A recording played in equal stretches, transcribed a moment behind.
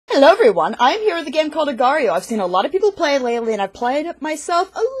Hello everyone, I'm here with a game called Awaaaaaay. I've seen a lot of people play it lately, and I've played it myself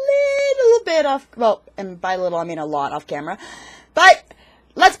a little bit off, well, and by little I mean a lot off camera. But,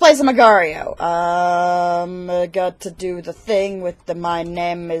 let's play some Awaaaaaay. I got to do the thing with the, my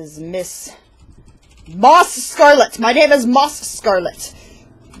name is Miss Moss Scarlet. My name is Moss Scarlet.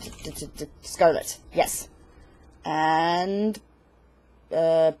 Scarlet, yes. And,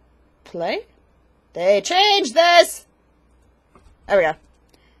 play? They changed this! There we go.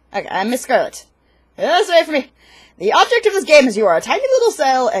 Okay, I'm Miss Scarlet. Stay away from me. The object of this game is you are a tiny little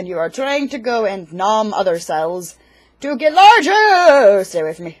cell, and you are trying to go and nom other cells to get larger. Stay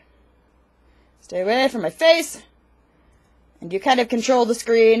away from me. Stay away from my face. And you kind of control the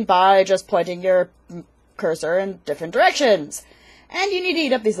screen by just pointing your cursor in different directions. And you need to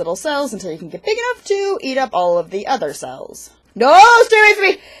eat up these little cells until you can get big enough to eat up all of the other cells. No, stay away from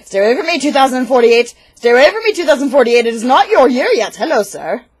me! Stay away from me, 2048! Stay away from me, 2048! It is not your year yet! Hello,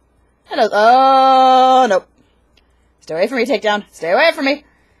 sir. Hello. Oh, nope. Stay away from me, takedown. Stay away from me.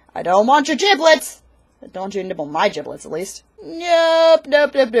 I don't want your giblets. Don't you nibble my giblets, at least. Nope,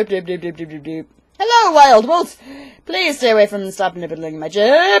 nope, nope, nope, nope, nope, nope, nope, nope. Hello, wild wolf. Please stay away from stop nibbling my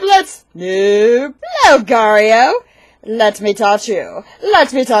giblets. Nope. Hello, Gario. Let me touch you.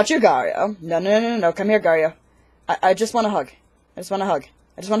 Let me touch you, Gario. No, no, no, no, no. Come here, Gario. I just want a hug. I just want a hug.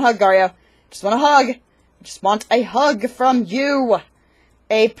 I just want a hug, Gario. I just want a hug. I just want a hug from you.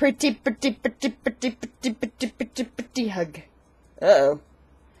 A pretty hug. Uh-oh.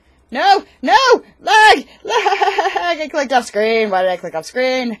 No! No! Lag! Lag! I clicked off screen. Why did I click off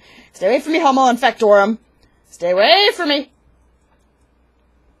screen? Stay away from me, Homo Infectorum. Stay away from me.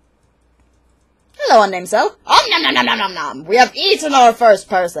 Hello, unnamed cell. Nom nom nom nom nom nom. We have eaten our first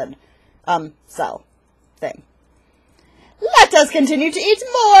person. Cell. Thing. Let us continue to eat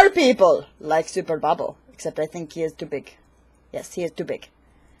more people. Like Super Bubble. Except I think he is too big. Yes, he is too big.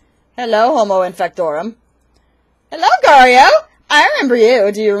 Hello, Homo Infectorum. Hello, Gario. I remember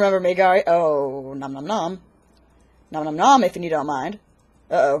you. Do you remember me, Gario? Oh, nom nom nom. Nom nom nom, if you don't mind.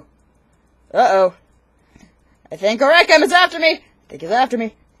 Uh-oh. Uh-oh. I think Orekham is after me. I think he's after me.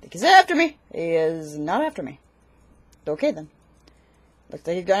 I think he's after me. He is not after me. Okay, then. Looks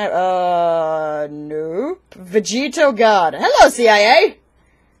like he's gonna... nope. Vegito God. Hello, CIA.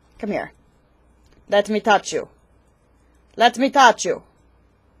 Come here. Let me touch you. Let me touch you.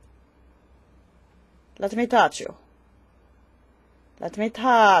 Let me touch you. Let me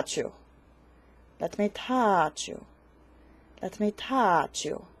touch you. Let me touch you. Let me touch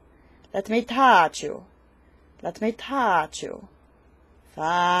you. Let me touch you. Let me touch you.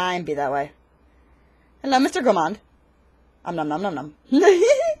 Fine, be that way. Hello, Mr. Gourmand. Nom nom nom nom.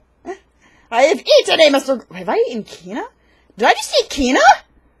 I have eaten a Mr. Have I eaten Kina? Did I just eat Kina?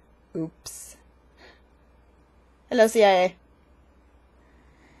 Oops. Hello, CIA.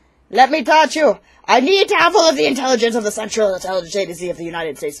 Let me touch you. I need to have all of the intelligence of the Central Intelligence Agency of the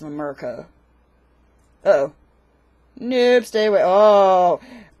United States of America. Uh-oh. Nope, stay away. Oh.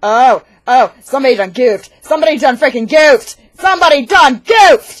 Oh. Oh. Somebody done goofed. Somebody done freaking goofed. Somebody done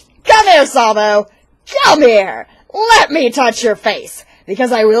goofed. Come here, Salvo. Come here. Let me touch your face.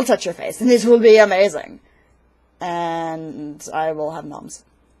 Because I will touch your face. And this will be amazing. And I will have noms.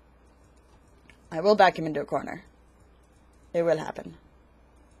 I will back him into a corner. It will happen.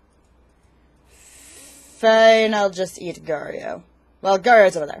 Fine, I'll just eat Gario. Well,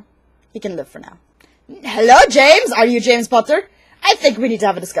 Gario's over there. He can live for now. Hello, James? Are you James Potter? I think we need to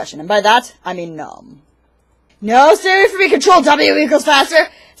have a discussion, and by that, I mean nom. No, stay away from me, Control W equals faster!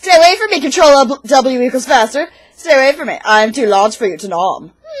 Stay away from me, Control W equals faster! Stay away from me, I'm too large for you to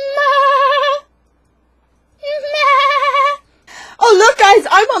nom. Oh, look, guys,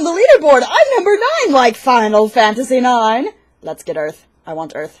 I'm on the leaderboard! I'm number 9, like Final Fantasy 9! Let's get Earth. I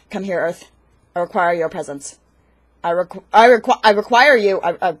want Earth. Come here, Earth. I require your presence. I require you.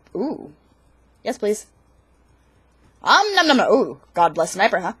 Ooh. Yes, please. Nom nom nom. Ooh. God bless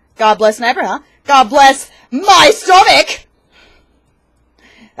Sniper, huh? God bless Sniper, huh? God bless my stomach!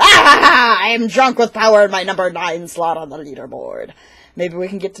 Ah! I am drunk with power in my number 9 slot on the leaderboard. Maybe we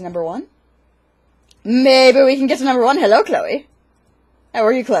can get to number 1? Maybe we can get to number 1. Hello, Chloe. How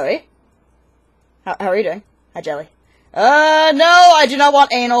are you, Chloe? How are you doing? Hi, Jelly. No, I do not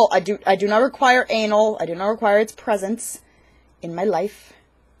want anal. I do not require anal. I do not require its presence in my life.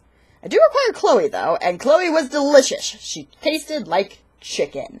 I do require Chloe, though, and Chloe was delicious. She tasted like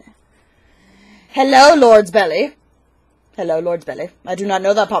chicken. Hello, Lord's Belly. Hello, Lord's Belly. I do not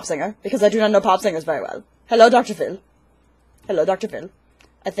know that pop singer, because I do not know pop singers very well. Hello, Dr. Phil. Hello, Dr. Phil.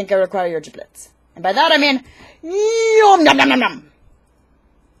 I think I require your giblets. And by that I mean, yum, nom nom nom nom.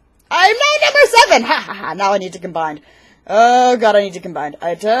 I'm now number 7! Ha ha ha, now I need to combine. Oh god, I need to combine.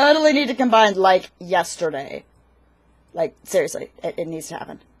 I totally need to combine, like, yesterday. Like, seriously, it needs to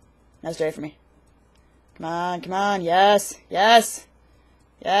happen. Now stay away from me. Come on, come on, yes, yes,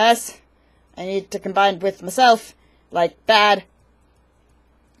 yes. I need to combine with myself, like, bad.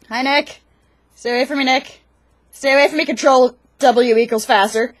 Hi, Nick. Stay away from me, Nick. Stay away from me, Control W equals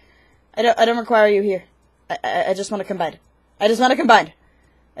faster. I don't require you here. I just want to combine. I just want to combine.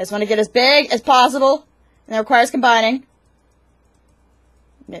 I just want to get as big as possible, and that requires combining.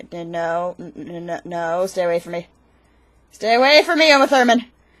 No, stay away from me. Stay away from me, Uma Thurman.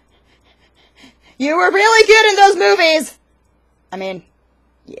 You were really good in those movies! I mean,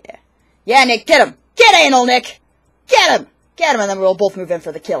 yeah. Yeah, Nick, get him! Get anal, Nick! Get him! Get him, and then we'll both move in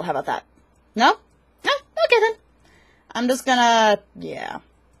for the kill. How about that? No? No? Okay, then. I'm just gonna... yeah.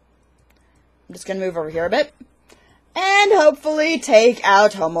 I'm just gonna move over here a bit. And hopefully take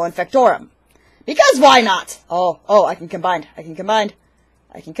out Homo Infectorum. Because why not? Oh, I can combine. I can combine.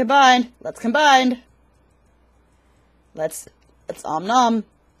 I can combine. Let's combine. Let's om-nom.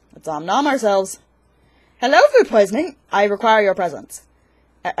 Let's om-nom ourselves. Hello, food poisoning. I require your presence.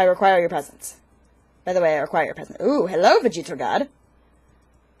 I require your presence. By the way, I require your presence. Ooh, hello, Vegeta God.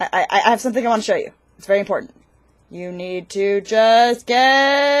 I have something I want to show you. It's very important. You need to just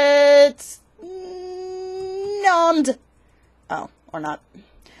get... nommed. Oh, or not.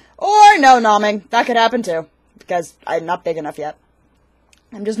 Or no nomming. That could happen too. Because I'm not big enough yet.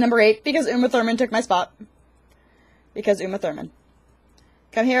 I'm just number 8 because Uma Thurman took my spot. Because Uma Thurman.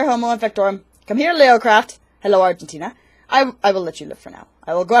 Come here, Homo Infectorum. Come here, Leocraft. Hello, Argentina. I will let you live for now.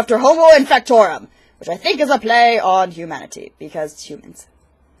 I will go after Homo Infectorum, which I think is a play on humanity, because humans.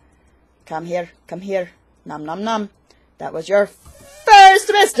 Come here, come here. Nom nom nom. That was your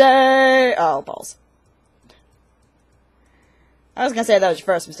first mistake! Oh, balls. I was gonna say that was your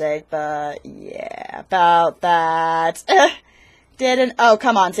first mistake, but yeah, about that. Didn't. Oh,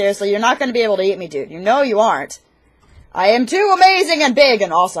 come on, seriously, you're not gonna be able to eat me, dude. You know you aren't. I am too amazing and big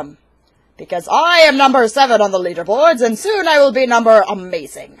and awesome. Because I am number 7 on the leaderboards, and soon I will be number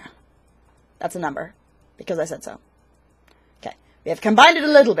amazing. That's a number. Because I said so. Okay, we have combined it a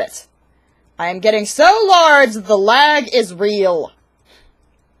little bit. I am getting so large that the lag is real.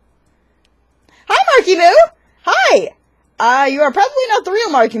 Hi, Marky Moo! Hi! You are probably not the real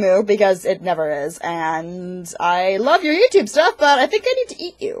Marky Moo, because it never is, and I love your YouTube stuff, but I think I need to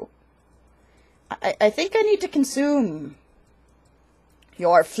eat you. I think I need to consume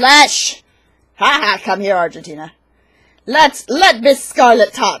your flesh. Haha, come here, Argentina. Let Miss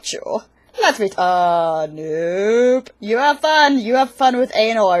Scarlet touch you. Let me, nope. You have fun. You have fun with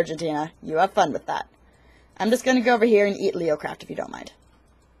anal, Argentina. You have fun with that. I'm just gonna go over here and eat Leocraft, if you don't mind.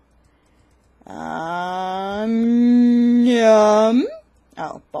 Yum.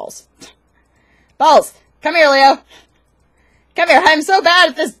 Oh, balls. Balls! Come here, Leo. Come here, I'm so bad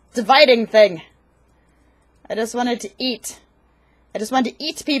at this dividing thing. I just wanted to eat. I just wanted to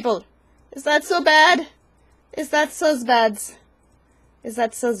eat people. Is that so bad? Is that so bad? Is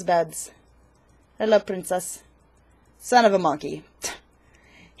that so bad? Hello, princess. Son of a monkey.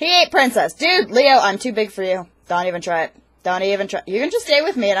 He ate princess. Dude, Leo, I'm too big for you. Don't even try it. Don't even try. You can just stay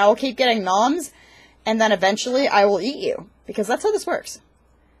with me and I will keep getting noms. And then eventually I will eat you. Because that's how this works.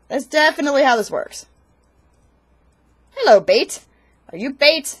 That's definitely how this works. Hello, bait. Are you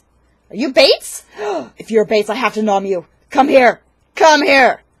bait? Are you baits? If you're baits, I have to nom you. Come here. Come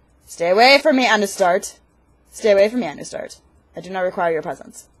here. Stay away from me, Anustart. Stay away from me, Anustart. I do not require your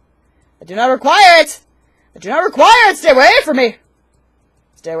presence. I do not require it. I do not require it. Stay away from me.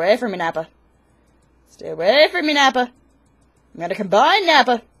 Stay away from me, Nappa. Stay away from me, Nappa. I'm going to combine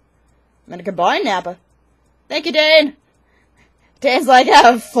Nappa. I'm going to combine Nappa. Thank you, Dane. Dane's like,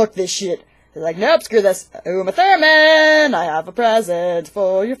 oh, fuck this shit. He's like, nope, screw this. Uma Thurman, I have a present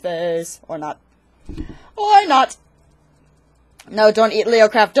for your face. Or not. Or not. No, don't eat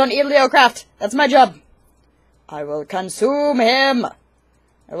Leocraft. Don't eat Leocraft. That's my job. I will consume him.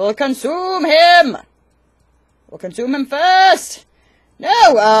 I will consume him. We'll consume him first. No.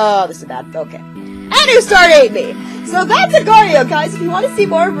 Oh, this is bad. Okay. Anustart ate me. So that's Agario, guys. If you want to see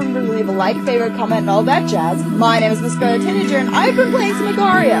more, remember to leave a like, favorite, comment, and all that jazz. My name is Miss Scarlet Teenager, and I've been playing some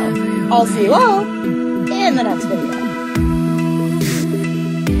Agario. I'll see you all in the next video.